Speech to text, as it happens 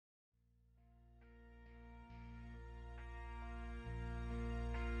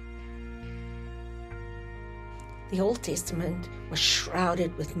the Old Testament was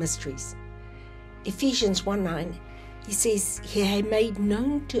shrouded with mysteries. Ephesians 1:9, he says, He had made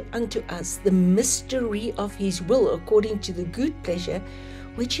known unto us the mystery of His will according to the good pleasure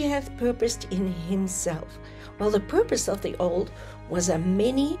which He hath purposed in Himself. Well, the purpose of the old was a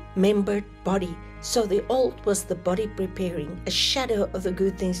many-membered body. So the old was the body preparing, a shadow of the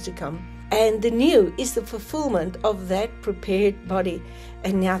good things to come. And the new is the fulfillment of that prepared body.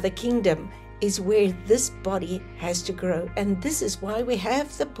 And now the kingdom is where this body has to grow. And this is why we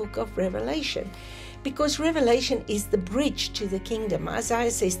have the book of Revelation. Because Revelation is the bridge to the kingdom.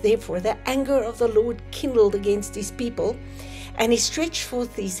 Isaiah says, therefore, the anger of the Lord kindled against His people, and He stretched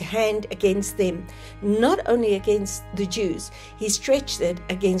forth His hand against them, not only against the Jews, He stretched it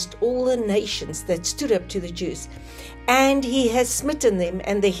against all the nations that stood up to the Jews. And He has smitten them,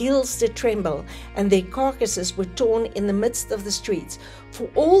 and the hills did tremble, and their carcasses were torn in the midst of the streets. For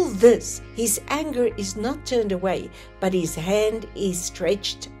all this, His anger is not turned away, but His hand is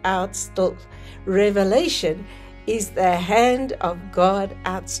stretched out still. Revelation is the hand of God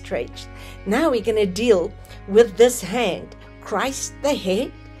outstretched. Now we're going to deal with this hand. Christ, the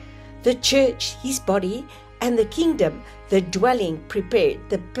head, the church, His body, and the kingdom, the dwelling prepared,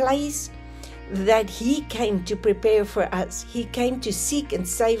 the place that He came to prepare for us. He came to seek and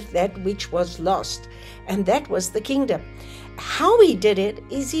save that which was lost, and that was the kingdom. How He did it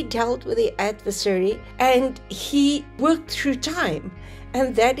is He dealt with the adversary, and He worked through time,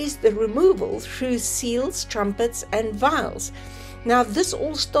 and that is the removal through seals, trumpets, and vials. Now, this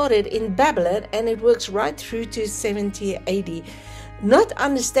all started in Babylon, and it works right through to 70 AD. Not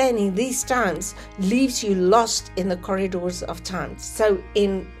understanding these times leaves you lost in the corridors of time. So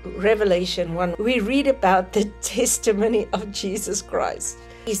in Revelation 1, we read about the testimony of Jesus Christ.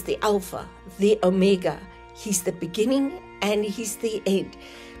 He's the Alpha, the Omega. He's the beginning and He's the end.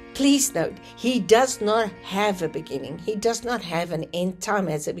 Please note, He does not have a beginning. He does not have an end. Time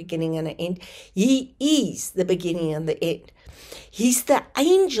has a beginning and an end. He is the beginning and the end. He's the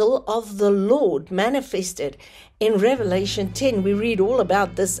angel of the Lord manifested. In Revelation 10, we read all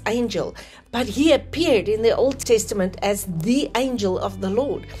about this angel, but he appeared in the Old Testament as the angel of the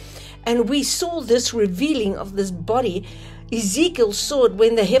Lord. And we saw this revealing of this body. Ezekiel saw it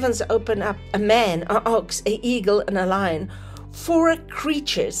when the heavens opened up, a man, an ox, an eagle, and a lion, 4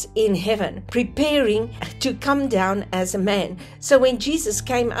 creatures in heaven, preparing to come down as a man. So when Jesus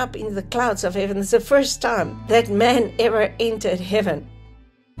came up in the clouds of heaven, it's the first time that man ever entered heaven.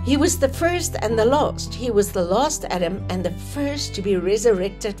 He was the first and the last. He was the last Adam and the first to be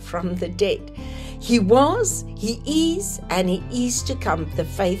resurrected from the dead. He was, He is, and He is to come, the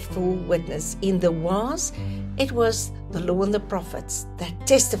faithful witness. In the was, it was the law and the prophets that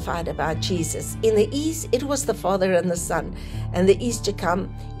testified about Jesus. In the is, it was the Father and the Son. And the is to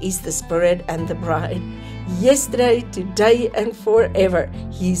come is the Spirit and the bride. Yesterday, today, and forever.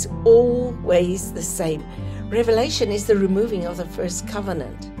 He's always the same. Revelation is the removing of the first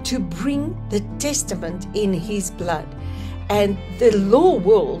covenant to bring the testament in His blood. And the law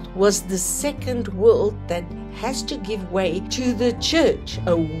world was the second world that has to give way to the church,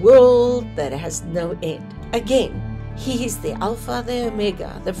 a world that has no end. Again, He is the Alpha, the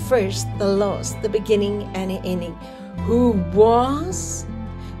Omega, the first, the last, the beginning and the ending, who was,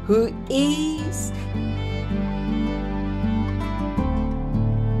 who is,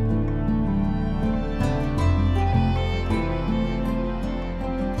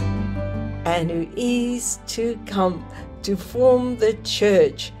 and who is to come to form the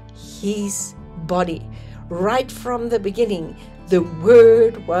church, His body. Right from the beginning, the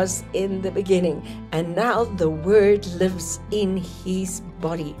Word was in the beginning, and now the Word lives in His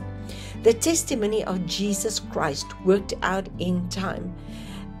body. The testimony of Jesus Christ worked out in time.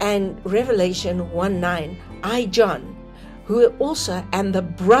 And Revelation 1:9, I, John, who also am the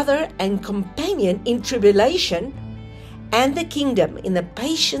brother and companion in tribulation and the kingdom, in the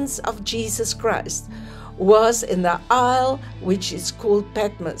patience of Jesus Christ, was in the isle which is called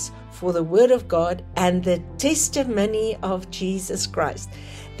Patmos, for the word of God and the testimony of Jesus Christ.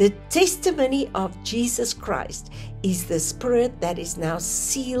 The testimony of Jesus Christ is the Spirit that is now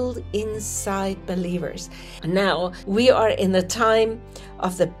sealed inside believers. Now we are in the time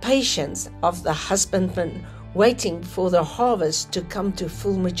of the patience of the husbandman, waiting for the harvest to come to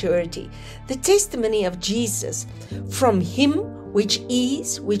full maturity. The testimony of Jesus, from Him which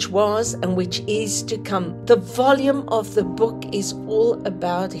is, which was, and which is to come. The volume of the book is all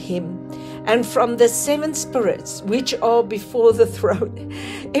about Him. and from the 7 spirits which are before the throne.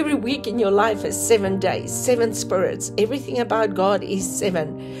 Every week in your life is 7 days, 7 spirits. Everything about God is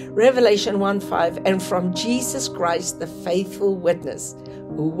 7. Revelation 1:5, and from Jesus Christ, the faithful witness,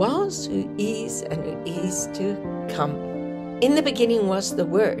 who was, who is, and who is to come. In the beginning was the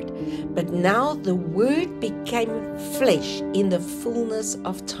Word, but now the Word became flesh in the fullness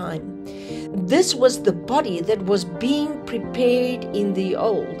of time. This was the body that was being prepared in the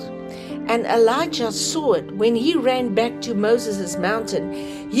old. And Elijah saw it when he ran back to Moses' mountain.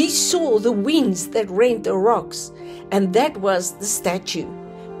 He saw the winds that rent the rocks, and that was the statue.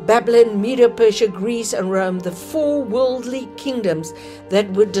 Babylon, Media, Persia, Greece, and Rome, the 4 worldly kingdoms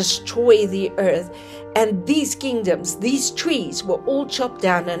that would destroy the earth. And these kingdoms, these trees, were all chopped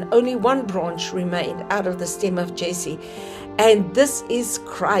down, and only one branch remained out of the stem of Jesse. And this is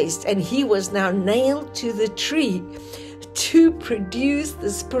Christ, and he was now nailed to the tree to produce the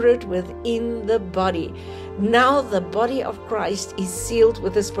Spirit within the body. Now the body of Christ is sealed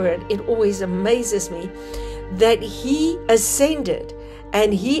with the Spirit. It always amazes me that he ascended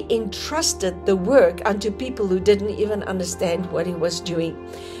and he entrusted the work unto people who didn't even understand what he was doing.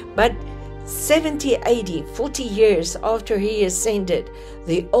 But 70, 80, 40 years after he ascended,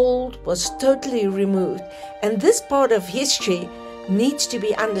 the old was totally removed. And this part of history needs to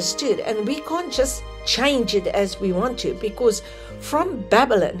be understood. And we can't just change it as we want to, because from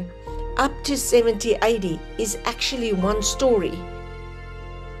Babylon up to 70, 80 is actually one story.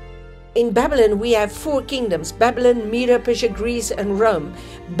 In Babylon, we have 4 kingdoms: Babylon, Media, Persia, Greece, and Rome.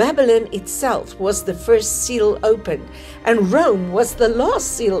 Babylon itself was the first seal opened, and Rome was the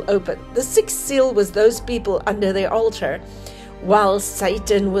last seal opened. The 6th seal was those people under their altar, while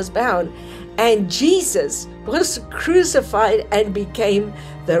Satan was bound. And Jesus was crucified and became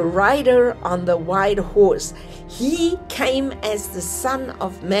the rider on the white horse. He came as the Son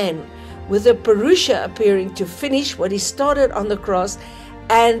of Man, with a Purusha appearing to finish what he started on the cross,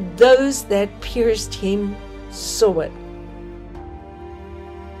 and those that pierced him saw it.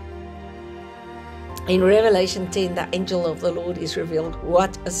 In Revelation 10, the angel of the Lord is revealed.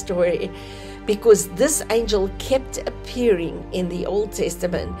 What a story! Because this angel kept appearing in the Old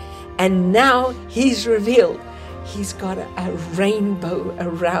Testament, and now he's revealed. He's got a rainbow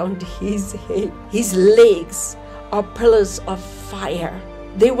around his head. His legs are pillars of fire.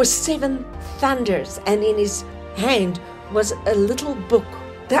 There were 7 thunders, and in his hand was a little book.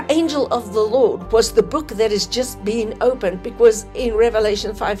 The angel of the Lord was the book that is just being opened, because in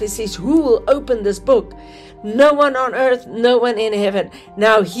Revelation 5 it says, who will open this book? No one on earth, no one in heaven.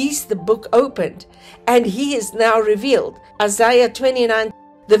 Now he's the book opened, and he is now revealed. Isaiah 29,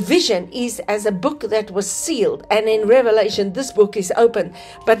 the vision is as a book that was sealed, and in Revelation this book is open.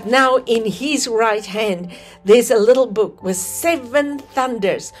 But now in his right hand there's a little book with 7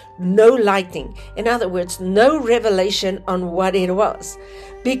 thunders, no lightning. In other words, no revelation on what it was,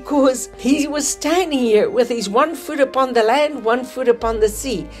 because he was standing here with his 1 foot upon the land, 1 foot upon the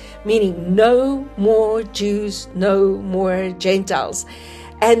sea, meaning no more Jews, no more Gentiles.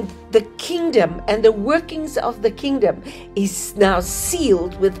 And the kingdom and the workings of the kingdom is now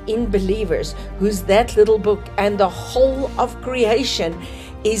sealed within believers, who's that little book, and the whole of creation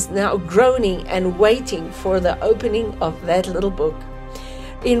is now groaning and waiting for the opening of that little book.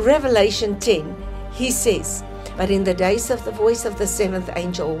 In Revelation 10, he says, but in the days of the voice of the 7th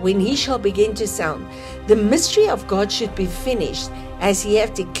angel, when he shall begin to sound, the mystery of God should be finished, as he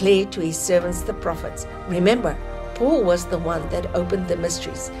hath declared to his servants the prophets. Remember, Paul was the one that opened the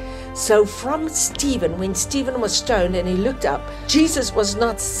mysteries. So from Stephen, when Stephen was stoned and he looked up, Jesus was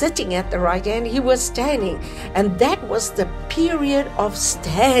not sitting at the right hand, he was standing. And that was the period of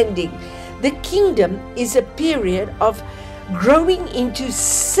standing. The kingdom is a period of growing into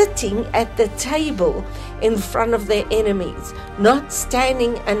sitting at the table in front of their enemies, not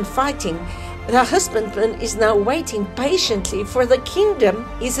standing and fighting. The husbandman is now waiting patiently, for the kingdom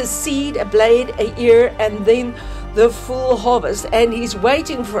is a seed, a blade, a ear, and then the full harvest, and he's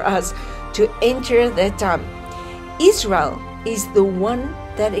waiting for us to enter that time. Israel is the one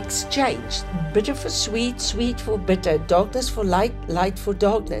that exchanged bitter for sweet, sweet for bitter, darkness for light, light for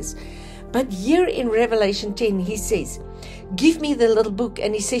darkness. But here in Revelation 10, he says, give me the little book,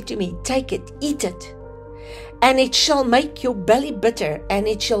 and he said to me, take it, eat it, and it shall make your belly bitter, and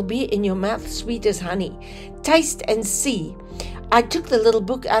it shall be in your mouth sweet as honey. Taste and see. I took the little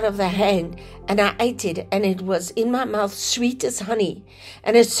book out of the hand, and I ate it, and it was in my mouth sweet as honey.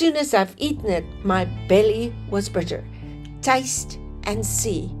 And as soon as I've eaten it, my belly was bitter. Taste and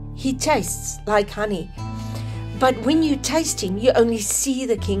see. He tastes like honey. But when you taste him, you only see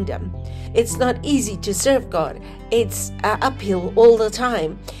the kingdom. It's not easy to serve God. It's uphill all the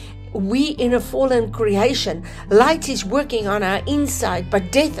time. we in a fallen creation, light is working on our inside,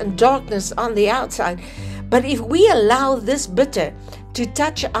 but death and darkness on the outside. But if we allow this bitter to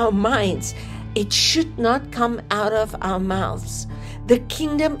touch our minds, it should not come out of our mouths. The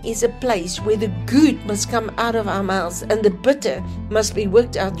kingdom is a place where the good must come out of our mouths and the bitter must be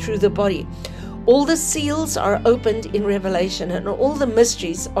worked out through the body. All the seals are opened in Revelation and all the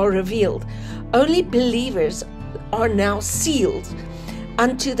mysteries are revealed. Only believers are now sealed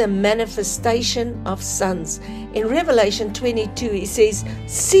unto the manifestation of sons. In Revelation 22, he says,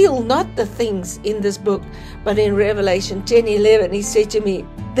 seal not the things in this book. But in Revelation 10:11, he said to me,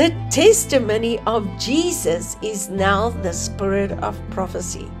 the testimony of Jesus is now the spirit of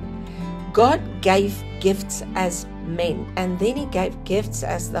prophecy. God gave gifts as men, and then he gave gifts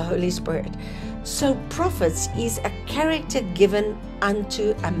as the Holy Spirit. So prophets is a character given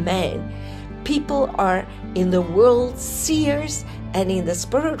unto a man. People are in the world seers, and in the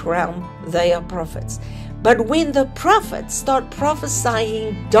spirit realm they are prophets. But when the prophets start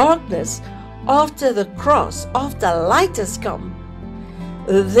prophesying darkness after the cross, after light has come,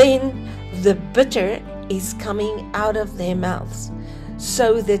 then the bitter is coming out of their mouths.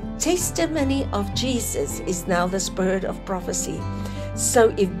 So the testimony of Jesus is now the spirit of prophecy.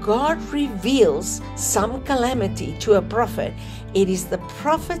 So if God reveals some calamity to a prophet, it is the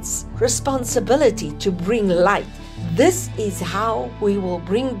prophet's responsibility to bring light. This is how we will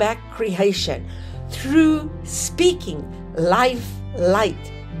bring back creation, through speaking life,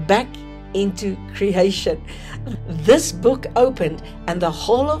 light back into creation. This book opened and the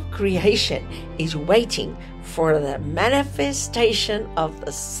whole of creation is waiting for the manifestation of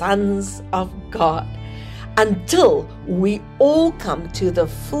the sons of God, until we all come to the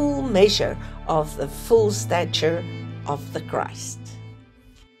full measure of the full stature of the Christ.